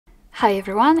Hi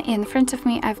everyone, in front of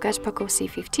me I've got POCO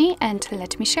C50 and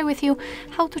let me share with you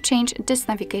how to change this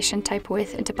navigation type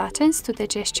with the buttons to the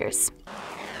gestures.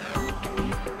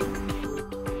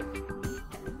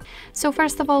 So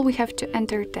first of all we have to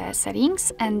enter the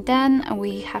settings and then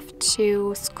we have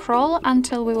to scroll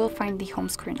until we will find the home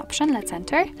screen option. Let's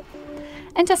enter.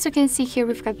 And as you can see here,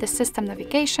 we've got the system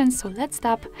navigation, so let's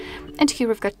tap. And here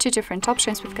we've got two different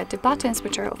options. We've got the buttons,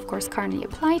 which are of course currently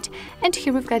applied. And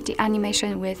here we've got the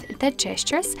animation with the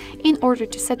gestures. In order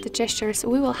to set the gestures,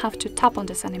 we will have to tap on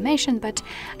this animation, but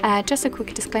just a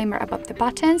quick disclaimer about the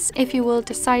buttons. If you will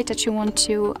decide that you want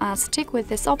to stick with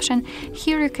this option,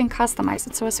 here you can customize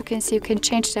it. So as you can see, you can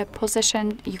change the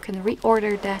position, you can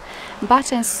reorder the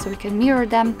buttons, so you can mirror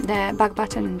them, the back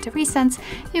button and the recents.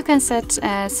 You can set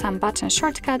some button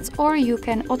shortcuts, or you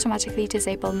can automatically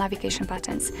disable navigation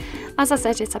buttons. As I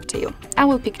said, it's up to you. I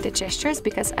will pick the gestures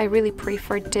because I really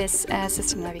prefer this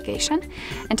system navigation.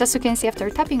 And as you can see, after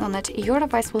tapping on it, your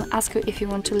device will ask you if you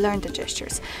want to learn the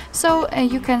gestures. So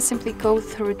you can simply go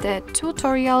through the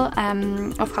tutorial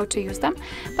of how to use them,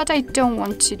 but I don't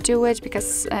want to do it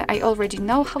because I already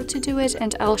know how to do it,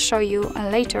 and I'll show you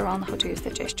later on how to use the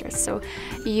gestures. So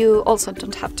you also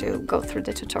don't have to go through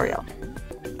the tutorial.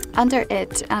 Under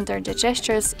the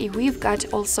gestures, we've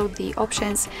got also the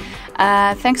options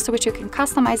thanks to which you can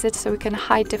customize it, so we can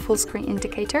hide the full screen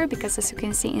indicator, because as you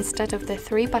can see, instead of the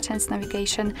 3 buttons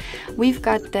navigation, we've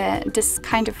got this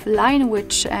kind of line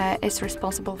which is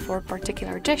responsible for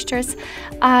particular gestures.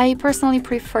 I personally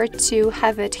prefer to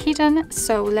have it hidden,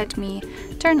 so let me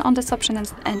turn on this option,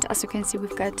 and as you can see,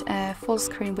 we've got a full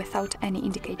screen without any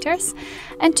indicators.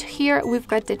 And here we've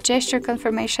got the gesture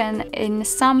confirmation in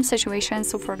some situations.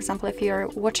 So for example, if you're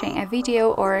watching a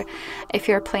video or if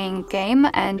you're playing a game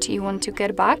and you want to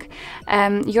get back,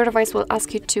 your device will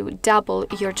ask you to double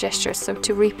your gestures, so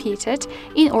to repeat it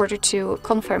in order to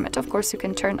confirm it. Of course, you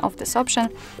can turn off this option,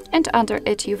 and under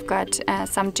it you've got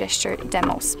some gesture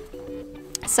demos.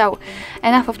 So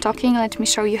enough of talking, let me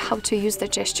show you how to use the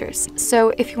gestures.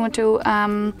 So if you want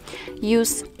to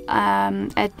use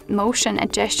a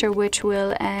gesture which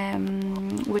will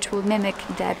mimic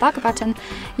the back button,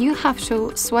 you have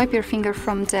to swipe your finger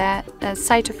from the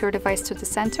side of your device to the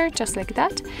center, just like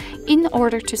that, in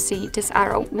order to see this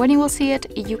arrow. When you will see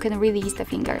it, you can release the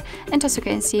finger. And as you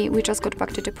can see, we just got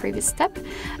back to the previous step.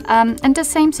 And the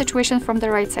same situation from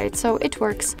the right side, so it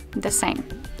works the same.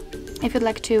 If you'd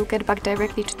like to get back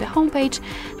directly to the home page,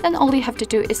 then all you have to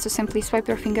do is to simply swipe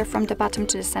your finger from the bottom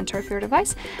to the center of your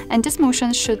device, and this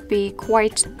motion should be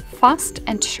quite fast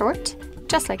and short,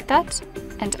 just like that.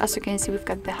 And as you can see, we've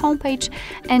got the home page,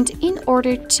 and in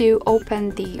order to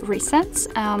open the recents,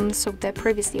 so the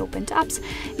previously opened apps,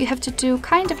 you have to do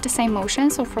kind of the same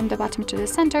motion, so from the bottom to the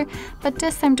center, but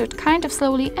this time do it kind of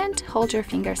slowly and hold your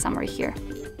finger somewhere here.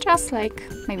 Just like,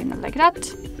 maybe not like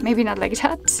that, maybe not like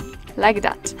that, like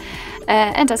that.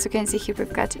 And as you can see here,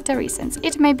 we've got the recents.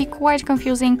 It may be quite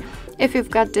confusing if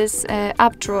you've got this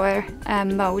app drawer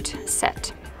mode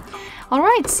set.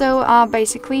 Alright, so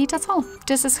basically that's all.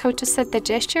 This is how to set the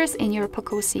gestures in your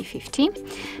POCO C50.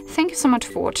 Thank you so much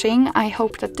for watching. I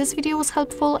hope that this video was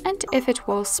helpful, and if it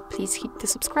was, please hit the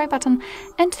subscribe button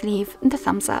and leave the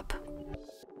thumbs up.